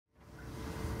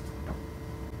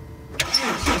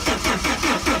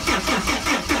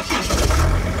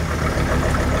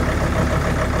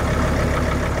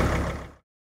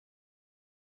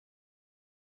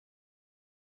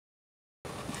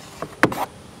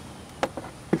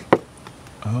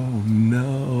Oh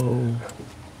no.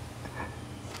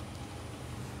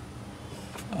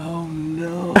 Oh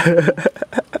no.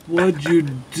 What'd you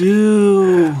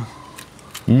do?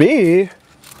 Me?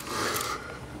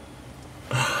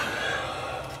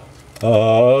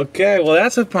 Okay, well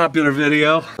that's a popular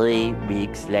video. 3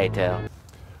 weeks later.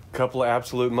 Couple of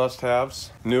absolute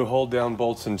must-haves. New hold-down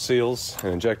bolts and seals,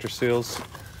 and injector seals.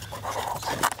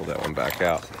 Pull that one back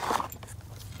out.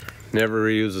 Never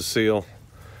reuse a seal.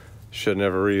 Should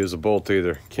never reuse a bolt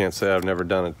either. Can't say I've never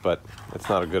done it, but it's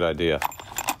not a good idea.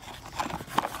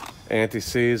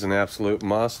 Anti-seize, an absolute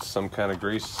must. Some kind of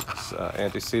grease,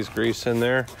 anti-seize grease in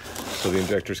there, so the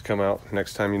injectors come out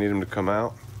next time you need them to come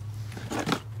out.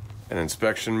 An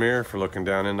inspection mirror for looking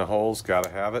down into holes, gotta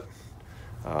have it.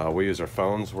 We use our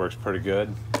phones, works pretty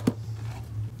good.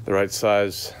 The right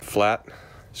size flat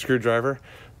screwdriver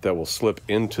that will slip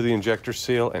into the injector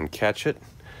seal and catch it.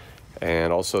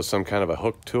 And also some kind of a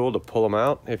hook tool to pull them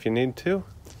out if you need to.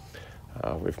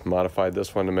 We've modified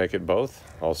this one to make it both.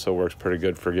 Also works pretty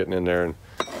good for getting in there and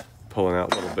pulling out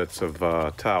little bits of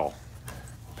towel,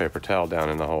 paper towel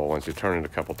down in the hole. Once you turn it a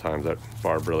couple times, that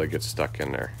barb really gets stuck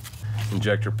in there.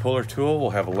 Injector puller tool, we'll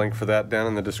have a link for that down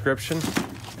in the description.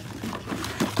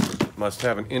 Must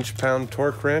have an inch-pound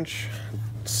torque wrench.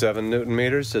 7 Newton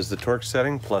meters is the torque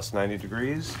setting, plus 90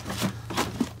 degrees.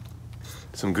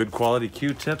 Some good quality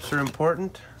Q-tips are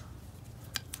important.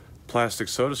 Plastic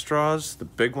soda straws, the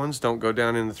big ones don't go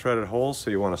down in the threaded hole, so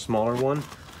you want a smaller one,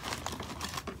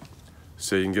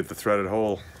 so you can get the threaded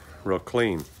hole real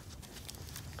clean.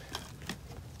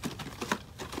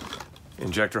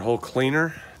 Injector hole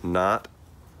cleaner, not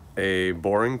a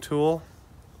boring tool,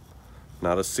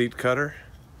 not a seat cutter.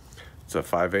 It's a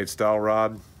 5/8 dowel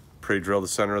rod. Pre-drill the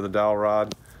center of the dowel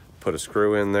rod, put a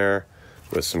screw in there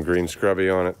with some green scrubby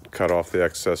on it, cut off the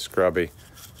excess scrubby.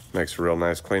 Makes a real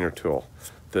nice cleaner tool.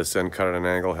 This end cut at an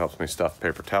angle helps me stuff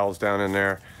paper towels down in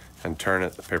there and turn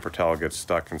it. The paper towel gets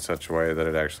stuck in such a way that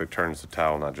it actually turns the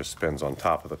towel, not just spins on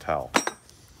top of the towel.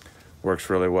 Works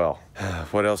really well.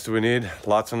 What else do we need?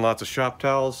 Lots and lots of shop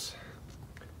towels,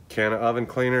 can of oven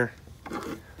cleaner,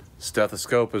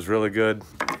 stethoscope is really good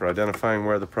for identifying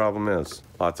where the problem is.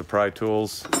 Lots of pry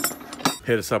tools.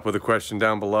 Hit us up with a question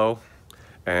down below,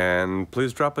 and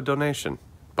please drop a donation.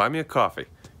 Buy me a coffee.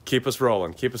 Keep us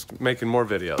rolling. Keep us making more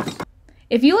videos.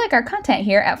 If you like our content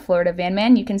here at Florida Van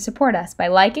Man, you can support us by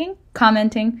liking,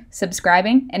 commenting,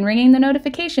 subscribing, and ringing the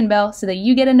notification bell so that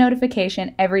you get a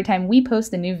notification every time we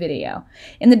post a new video.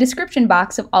 In the description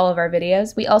box of all of our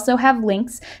videos, we also have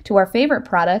links to our favorite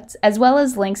products, as well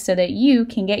as links so that you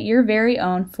can get your very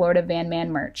own Florida Van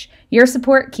Man merch. Your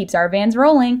support keeps our vans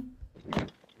rolling.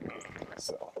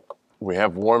 So we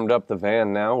have warmed up the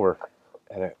van now. We're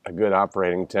at a good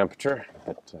operating temperature,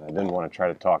 but I didn't want to try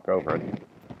to talk over it.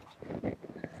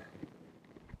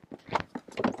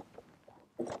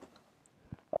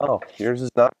 Oh, yours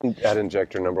is not at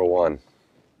injector number 1.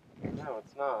 No,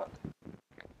 it's not.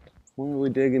 What are we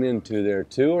digging into there?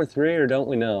 2 or 3, or don't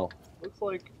we know? Looks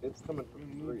like it's coming from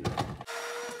 3.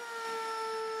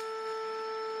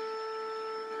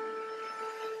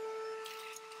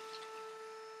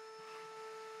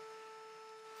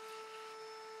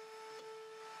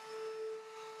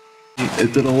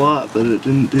 It did a lot, but it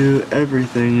didn't do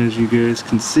everything, as you guys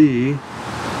can see.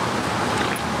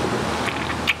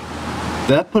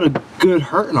 That put a good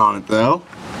hurting on it though.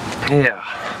 Yeah.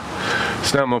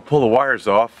 So now I'm going to pull the wires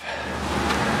off,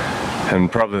 and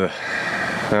probably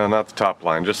not the top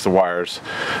line, just the wires.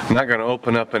 I'm not going to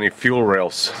open up any fuel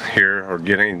rails here or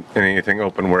get anything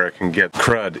open where it can get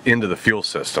crud into the fuel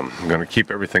system. I'm going to keep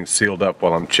everything sealed up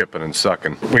while I'm chipping and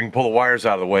sucking. We can pull the wires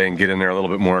out of the way and get in there a little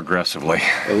bit more aggressively.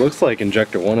 It looks like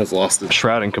injector 1 has lost its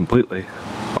shrouding completely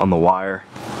on the wire.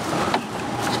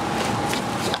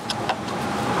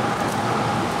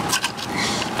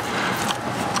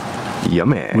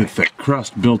 Yummy. With the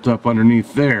crust built up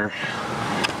underneath there,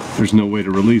 there's no way to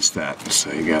release that.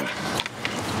 So you gotta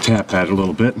tap that a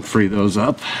little bit and free those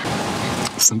up.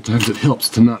 Sometimes it helps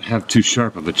to not have too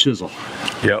sharp of a chisel.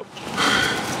 Yep.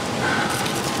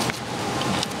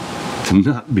 To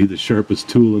not be the sharpest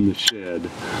tool in the shed.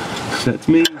 That's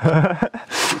me. Are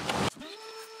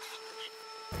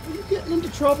you getting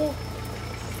into trouble?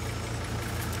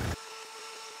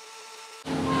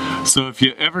 So if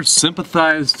you ever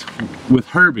sympathized with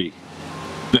Herbie,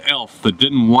 the elf that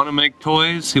didn't want to make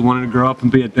toys, he wanted to grow up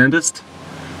and be a dentist,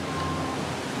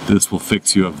 this will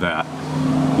fix you of that.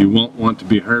 You won't want to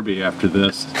be Herbie after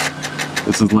this.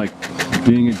 This is like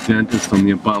being a dentist on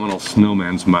the abominable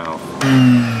snowman's mouth.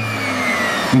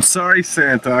 I'm sorry,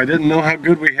 Santa. I didn't know how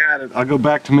good we had it. I'll go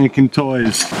back to making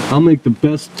toys. I'll make the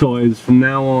best toys from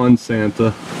now on,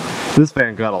 Santa. This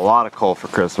van got a lot of coal for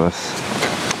Christmas.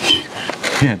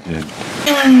 Yeah, it did.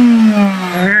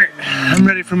 Alright, I'm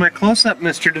ready for my close-up,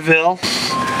 Mr. DeVille.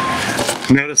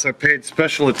 Notice I paid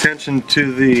special attention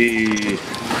to the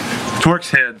Torx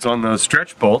heads on those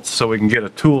stretch bolts so we can get a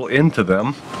tool into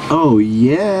them. Oh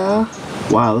yeah!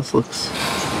 Wow, this looks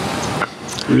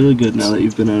really good now that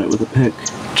you've been at it with a pick.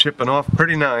 Chipping off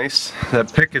pretty nice.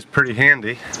 That pick is pretty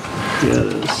handy. Yeah,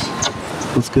 it is.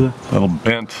 Let's get a Little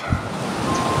bent.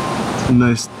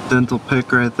 nice dental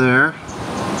pick right there.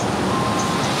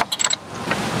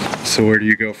 So where do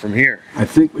you go from here? I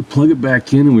think we plug it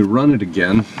back in and we run it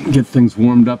again, get things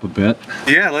warmed up a bit.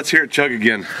 Yeah, let's hear it chug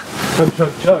again. Chug,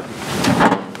 chug, chug.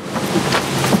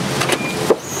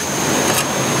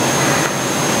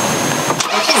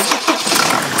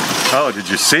 Oh, did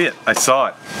you see it? I saw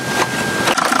it.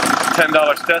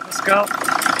 $10 stethoscope.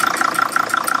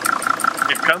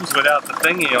 It comes without the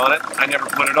thingy on it. I never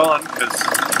put it on because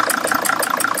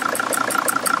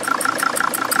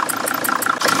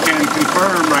can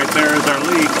confirm right there is our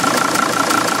leak.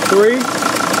 3?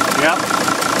 Yep.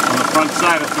 On the front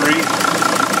side of 3.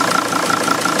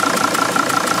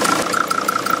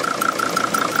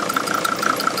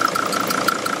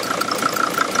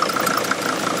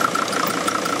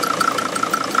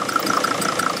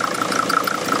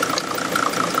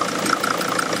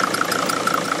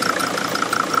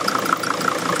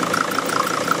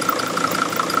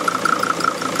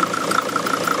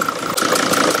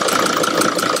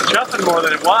 More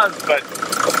than it was, but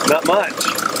not much.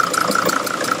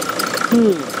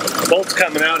 Bolt's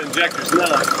coming out, injector's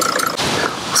not.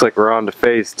 Looks like we're on to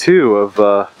phase 2 of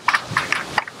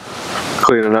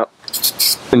cleaning up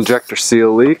injector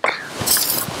seal leak.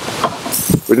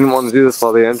 We didn't want to do this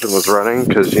while the engine was running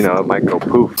because, you know, it might go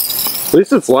poof. At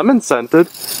least it's lemon scented.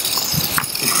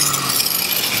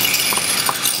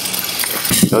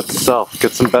 Note to self,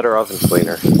 get some better oven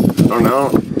cleaner. I don't know.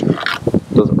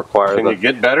 Doesn't require Can you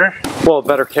get better? Well, a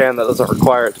better can that doesn't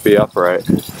require it to be upright.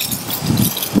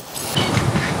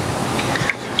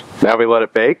 Now we let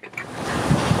it bake?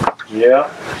 Yeah.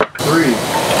 3, 2,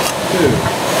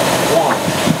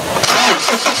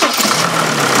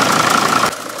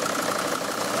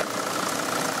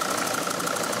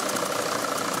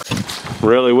 1.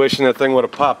 Really wishing that thing would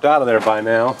have popped out of there by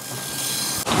now.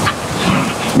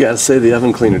 Gotta say the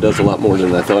oven cleaner does a lot more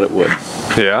than I thought it would.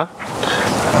 Yeah?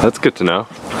 That's good to know.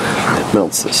 It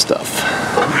melts this stuff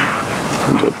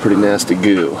into a pretty nasty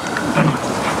goo.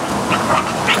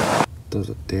 Does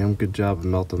a damn good job of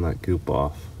melting that goop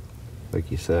off,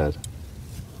 like you said.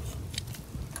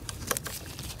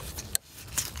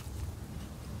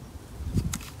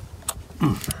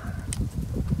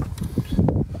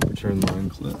 Return line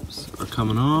clips are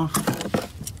coming off.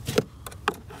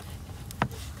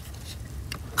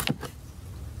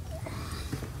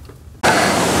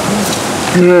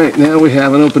 Alright, now we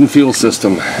have an open fuel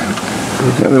system.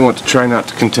 Now we want to try not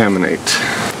to contaminate.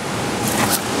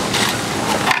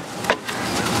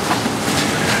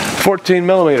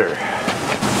 14mm.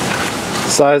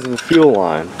 Size of the fuel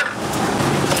line.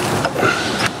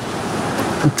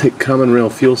 I'll take common rail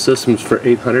fuel systems for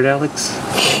 800, Alex.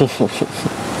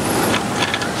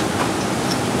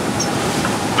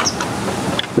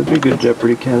 That'd be a good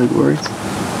Jeopardy category.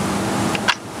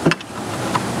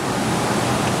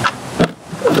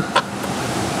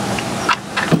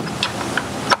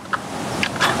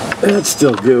 It's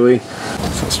still gooey.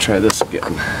 So let's try this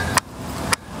again.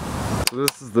 So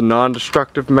this is the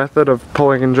non-destructive method of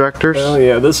pulling injectors? Oh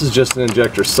yeah, this is just an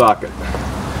injector socket.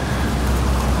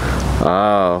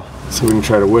 Oh. So we can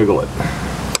try to wiggle it.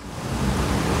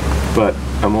 But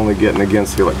I'm only getting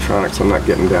against the electronics, I'm not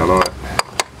getting down on it.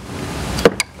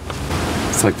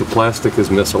 It's like the plastic is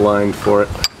misaligned for it.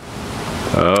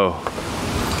 Oh.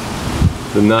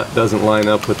 The nut doesn't line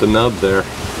up with the nub there.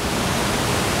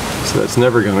 So that's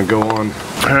never going to go on.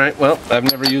 Alright, well, I've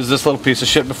never used this little piece of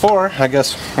shit before. I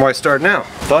guess why start now?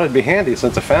 Thought it'd be handy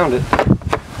since I found it.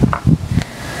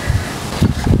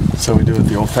 So we do it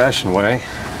the old-fashioned way.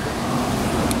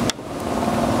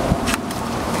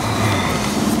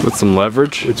 With some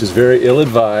leverage? Which is very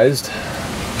ill-advised.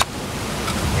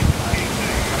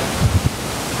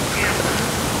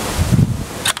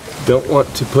 Don't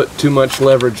want to put too much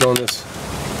leverage on this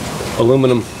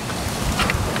aluminum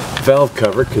valve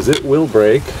cover because it will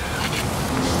break.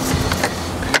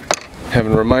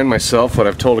 Having to remind myself what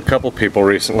I've told a couple people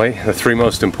recently, the 3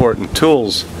 most important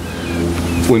tools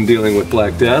when dealing with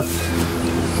Black Death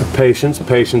are patience,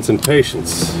 patience, and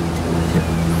patience.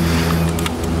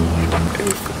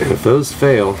 And if those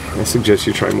fail, I suggest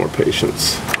you try more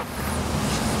patience.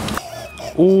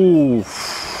 Ooh.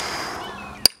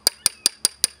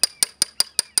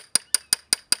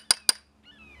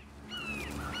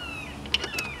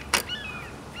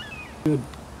 Good.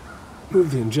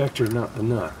 Move the injector, not the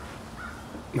nut.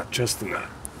 Not just the nut.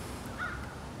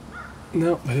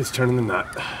 No, but it's turning the nut.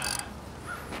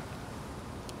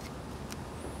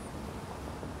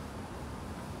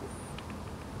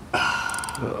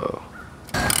 Uh-oh.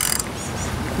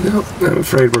 No, I'm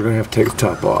afraid we're going to have to take the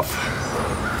top off.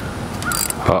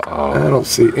 Uh-oh. I don't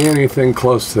see anything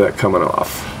close to that coming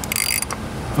off.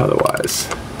 Otherwise.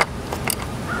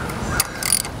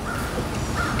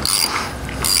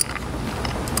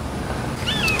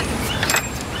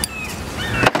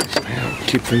 Man,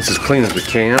 keep things as clean as we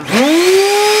can.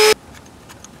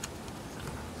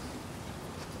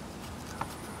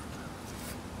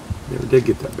 Never did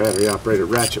get that battery operated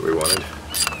ratchet we wanted.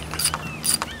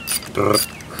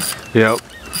 Yep.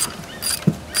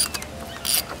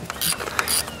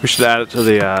 We should add it to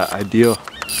the idea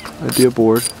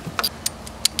board.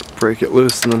 Break it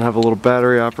loose and then have a little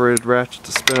battery operated ratchet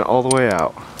to spin it all the way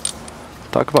out.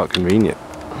 Talk about convenient.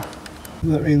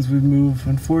 That means we move,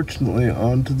 unfortunately,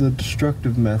 on to the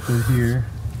destructive method here,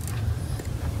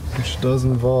 which does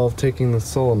involve taking the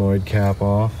solenoid cap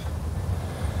off.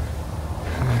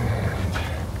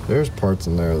 And there's parts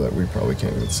in there that we probably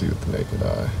can't even see with the naked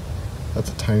eye. That's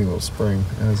a tiny little spring,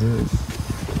 as is.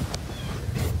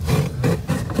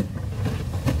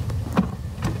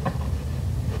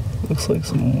 Looks like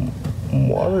some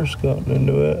water's gotten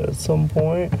into it at some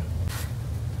point.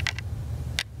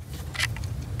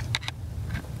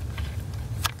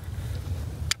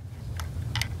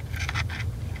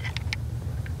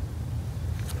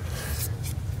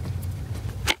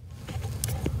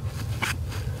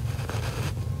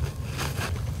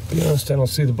 Be honest, I don't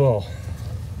see the ball.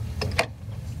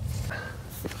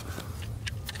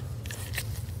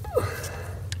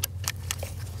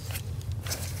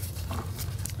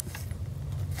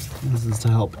 This is to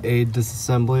help aid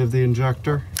disassembly of the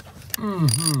injector.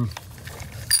 Mm-hmm.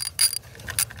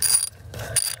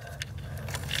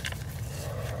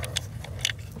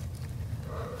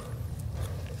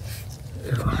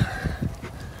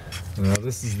 Now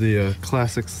this is the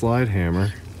classic slide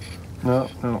hammer. No,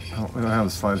 we don't have a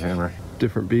slide hammer.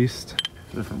 Different beast.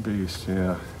 Different beast,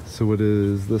 yeah. So what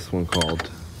is this one called?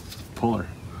 Puller.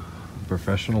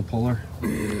 Professional puller?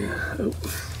 Yeah. Oh.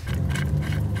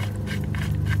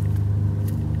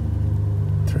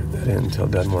 Thread that in until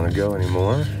it doesn't want to go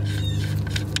anymore.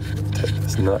 Take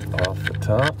this nut off the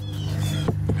top.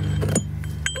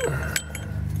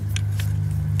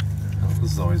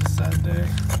 This is always a sad day.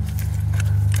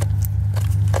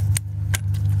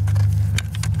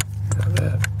 Now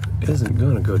that isn't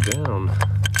going to go down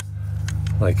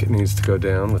like it needs to go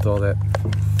down with all that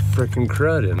frickin'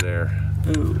 crud in there.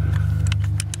 Ooh.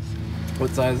 What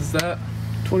size is that?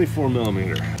 24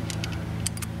 millimeter.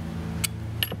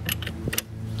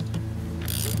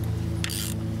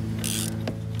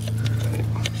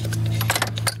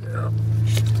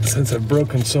 Since I've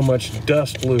broken so much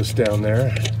dust loose down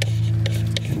there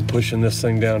and pushing this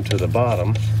thing down to the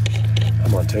bottom,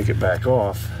 I'm gonna take it back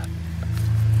off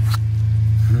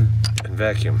and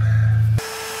vacuum.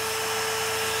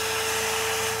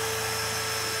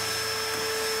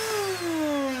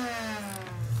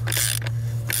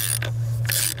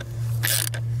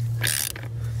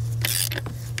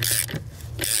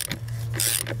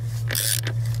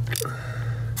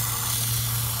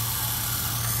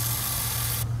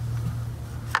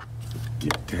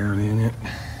 Get down in it.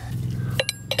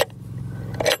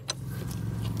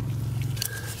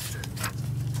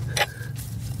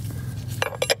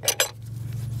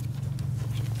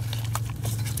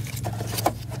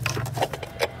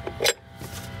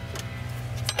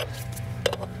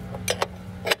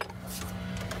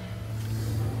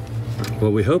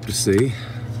 What we hope to see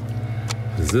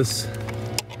is this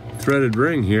threaded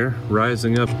ring here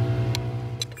rising up.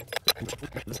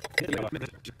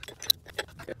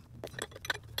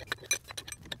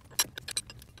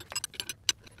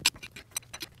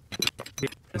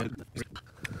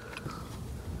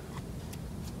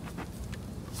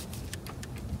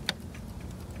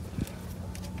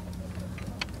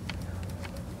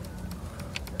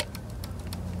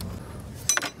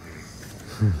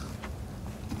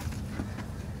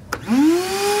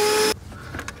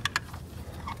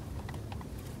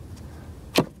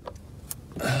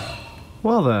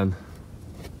 Well then.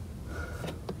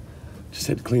 Just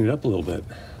had to clean it up a little bit.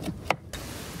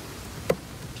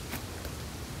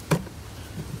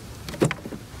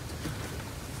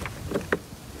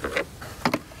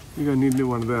 You're gonna need a new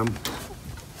one of them.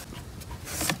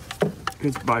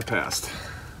 It's bypassed.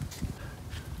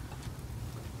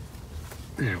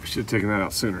 Yeah, we should have taken that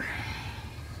out sooner.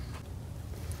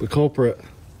 The culprit.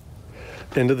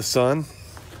 Into the Sun.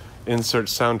 Insert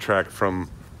soundtrack from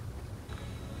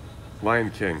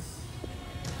Lion King.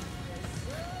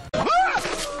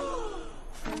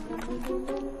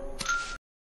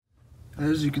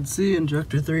 As you can see,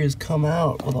 injector 3 has come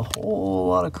out with a whole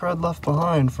lot of crud left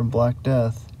behind from Black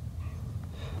Death.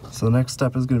 So the next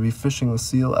step is going to be fishing the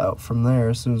seal out from there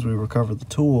as soon as we recover the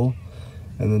tool,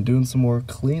 and then doing some more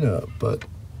cleanup. But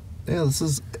yeah, this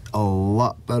is a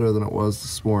lot better than it was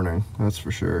this morning, that's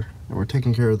for sure. And we're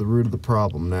taking care of the root of the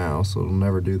problem now, so it'll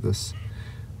never do this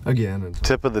again.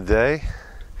 Tip of the day,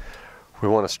 we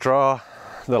want a straw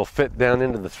that'll fit down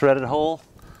into the threaded hole.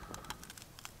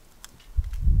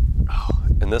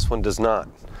 And this one does not.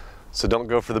 So don't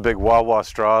go for the big Wawa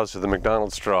straws or the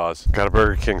McDonald's straws. Got a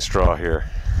Burger King straw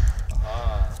here.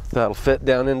 That'll fit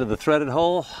down into the threaded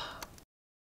hole.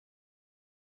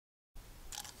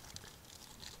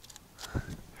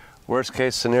 Worst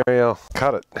case scenario,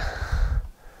 cut it.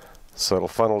 So it'll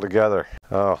funnel together.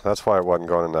 Oh, that's why it wasn't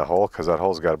going in that hole, because that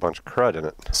hole's got a bunch of crud in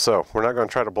it. So we're not going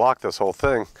to try to block this whole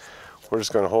thing. We're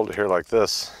just going to hold it here like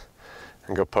this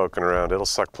and go poking around. It'll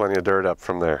suck plenty of dirt up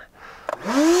from there.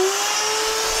 Got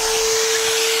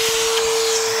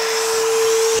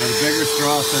a bigger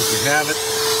straw since we have it.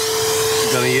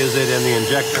 We're going to use it in the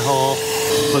injector hole.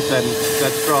 Put that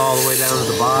straw all the way down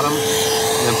to the bottom,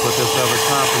 and then put this over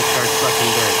top and start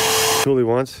sucking dirt. Tool he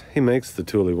wants, he makes the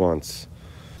tool he wants.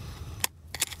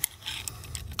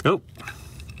 Oh.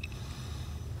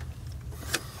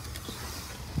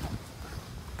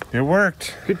 It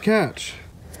worked. Good catch.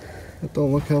 That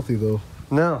don't look healthy though.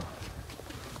 No.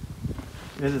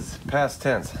 It is past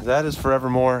tense. That is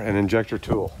forevermore an injector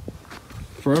tool.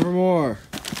 Forevermore.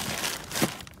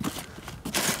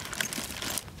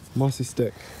 Mossy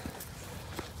stick.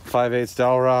 5/8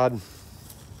 dowel rod.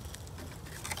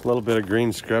 A little bit of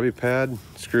green scrubby pad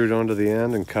screwed onto the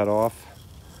end and cut off.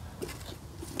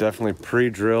 Definitely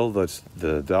pre-drill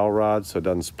the dowel rod so it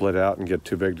doesn't split out and get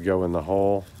too big to go in the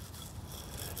hole.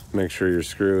 Make sure your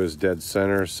screw is dead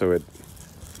center so it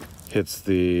hits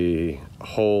the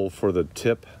hole for the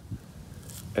tip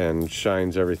and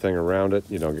shines everything around it.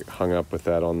 You don't get hung up with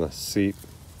that on the seat.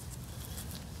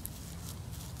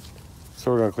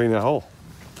 So we're going to clean that hole.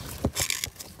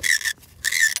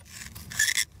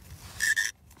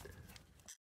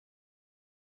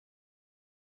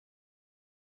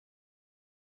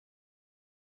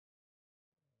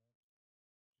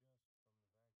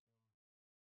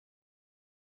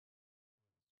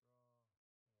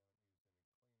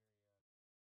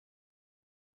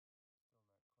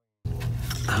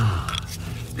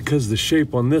 Because the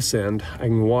shape on this end, I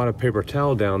can wad a paper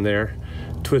towel down there,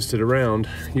 twist it around,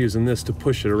 using this to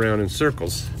push it around in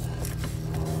circles.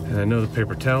 And I know the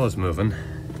paper towel is moving.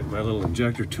 Get my little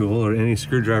injector tool or any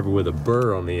screwdriver with a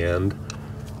burr on the end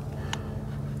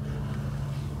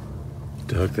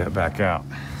to hook that back out.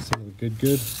 Some of the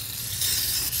good.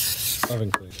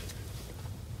 Oven cleaner.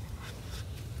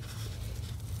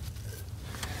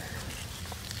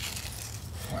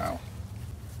 Wow.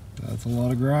 That's a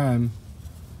lot of grime.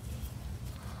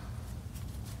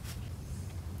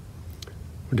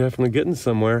 We're definitely getting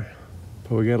somewhere,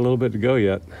 but we got a little bit to go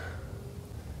yet.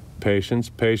 Patience,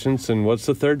 patience, and what's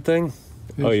the third thing?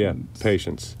 Patience. Oh yeah,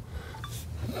 patience.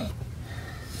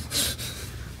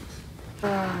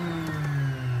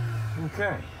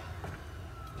 Okay.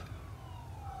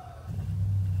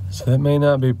 So that may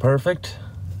not be perfect,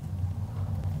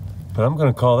 but I'm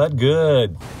gonna call that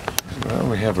good. Well,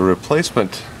 we have a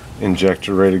replacement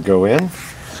injector ready to go in.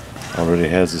 Already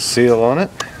has a seal on it.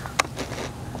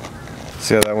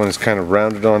 See how that one is kind of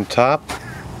rounded on top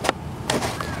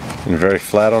and very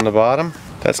flat on the bottom?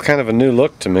 That's kind of a new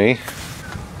look to me.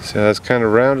 See how that's kind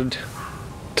of rounded?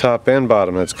 Top and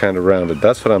bottom, that's kind of rounded.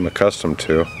 That's what I'm accustomed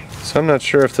to. So I'm not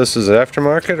sure if this is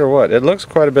aftermarket or what. It looks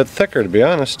quite a bit thicker, to be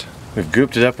honest. We've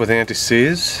gooped it up with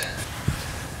anti-seize.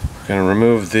 Gonna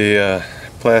remove the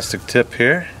plastic tip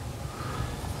here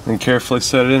and carefully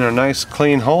set it in a nice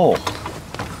clean hole.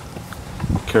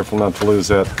 Careful not to lose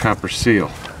that copper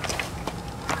seal.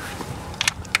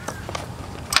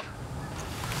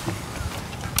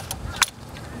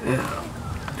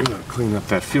 I'm gonna clean up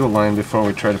that fuel line before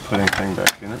we try to put anything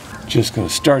back in it. Just gonna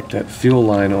start that fuel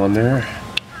line on there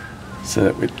so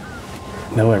that we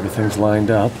know everything's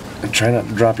lined up. And try not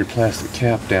to drop your plastic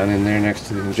cap down in there next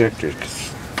to the injector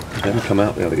because it doesn't come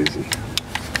out real easy.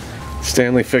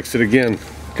 Stanley fixed it again.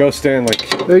 Go Stanley.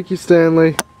 Thank you,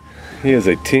 Stanley. He is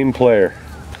a team player.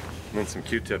 And then some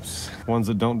Q-tips. Ones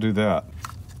that don't do that.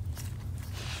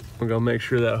 We're gonna make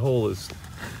sure that hole is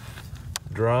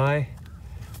dry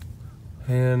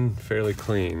and fairly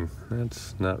clean.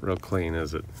 That's not real clean,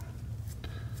 is it?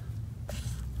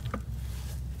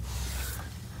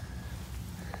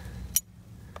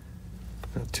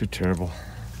 Not too terrible.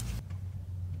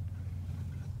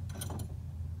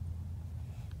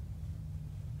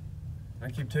 I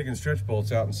keep taking stretch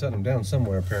bolts out and setting them down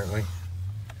somewhere apparently.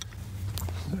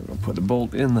 So I'm gonna put the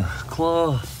bolt in the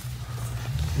claw,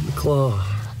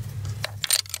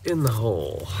 in the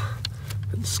hole,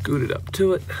 and scoot it up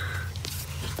to it.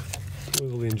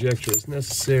 Wiggle the injector as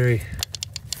necessary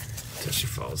until she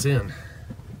falls in.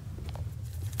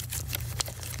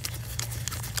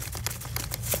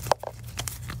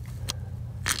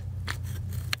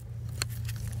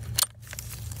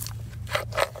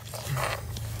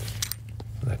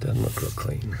 That doesn't look real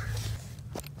clean.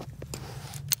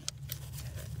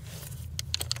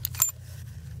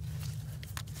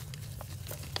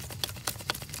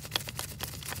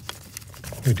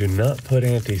 We do not put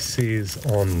anti-seize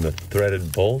on the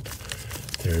threaded bolt.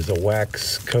 There's a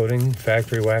wax coating,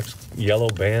 factory wax yellow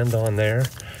band on there.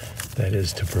 That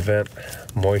is to prevent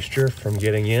moisture from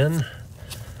getting in.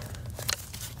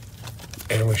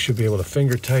 And we should be able to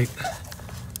finger tight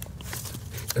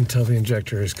until the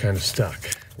injector is kind of stuck,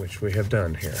 which we have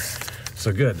done here.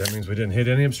 So good, that means we didn't hit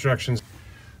any obstructions.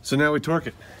 So now we torque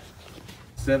it.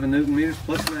 7 Newton meters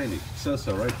plus 90. So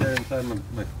right there inside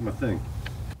my thing.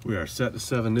 We are set to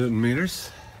 7 Newton meters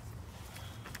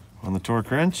on the torque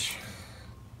wrench,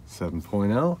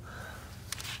 7.0.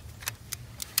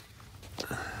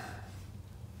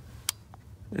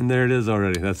 And there it is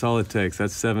already. That's all it takes.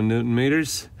 That's 7 Newton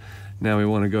meters. Now we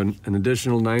want to go an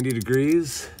additional 90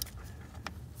 degrees.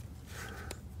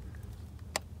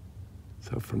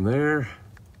 So from there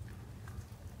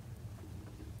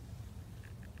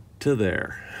to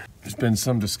there. There's been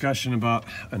some discussion about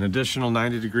an additional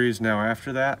 90 degrees now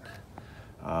after that.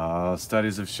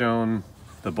 Studies have shown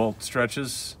the bolt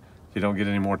stretches, you don't get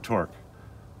any more torque.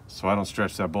 So I don't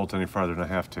stretch that bolt any farther than I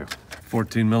have to.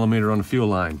 14 millimeter on the fuel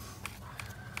line.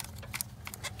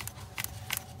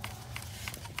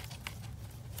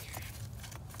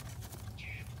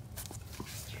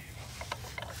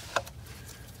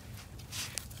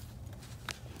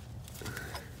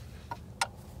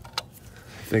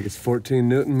 I think it's 14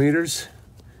 Newton meters.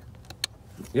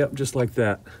 Yep, just like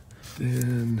that.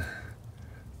 Then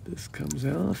this comes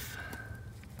off.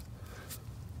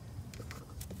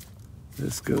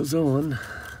 This goes on.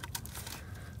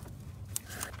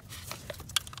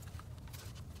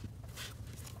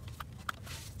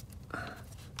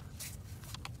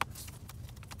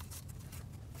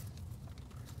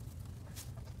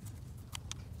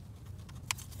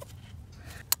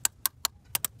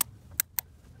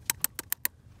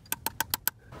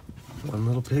 One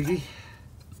little piggy.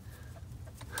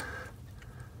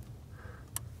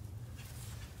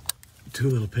 Two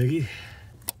little piggy.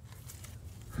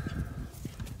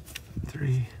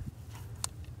 3,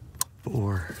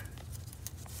 4,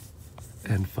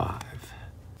 and 5.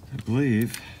 I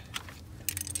believe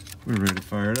we're ready to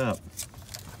fire it up.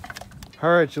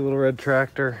 All right, you little red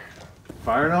tractor.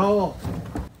 Fire in a hole.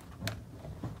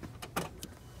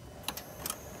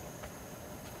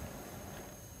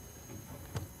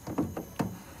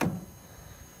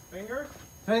 Fingers?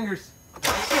 Fingers.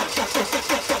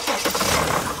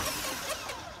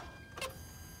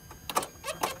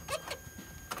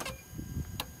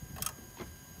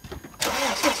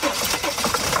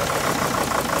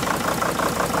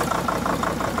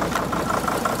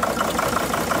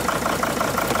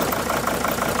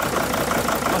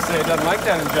 It doesn't like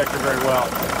that injector very well.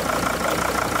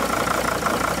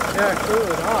 Yeah,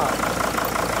 clearly not.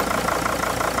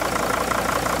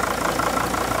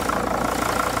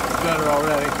 Better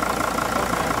already.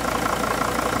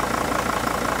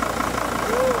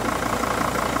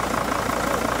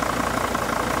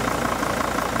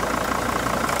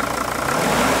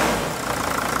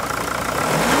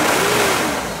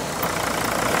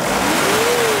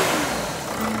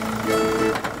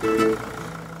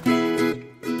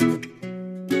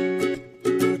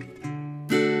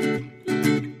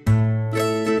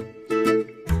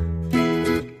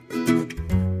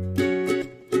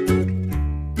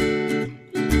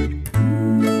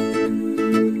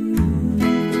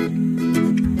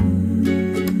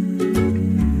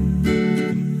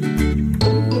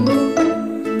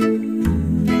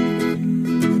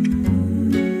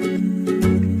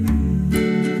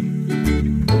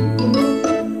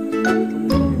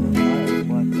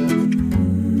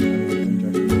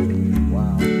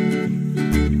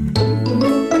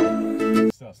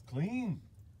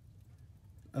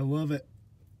 I love it.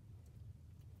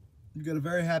 You've got a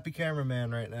very happy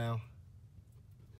cameraman right now.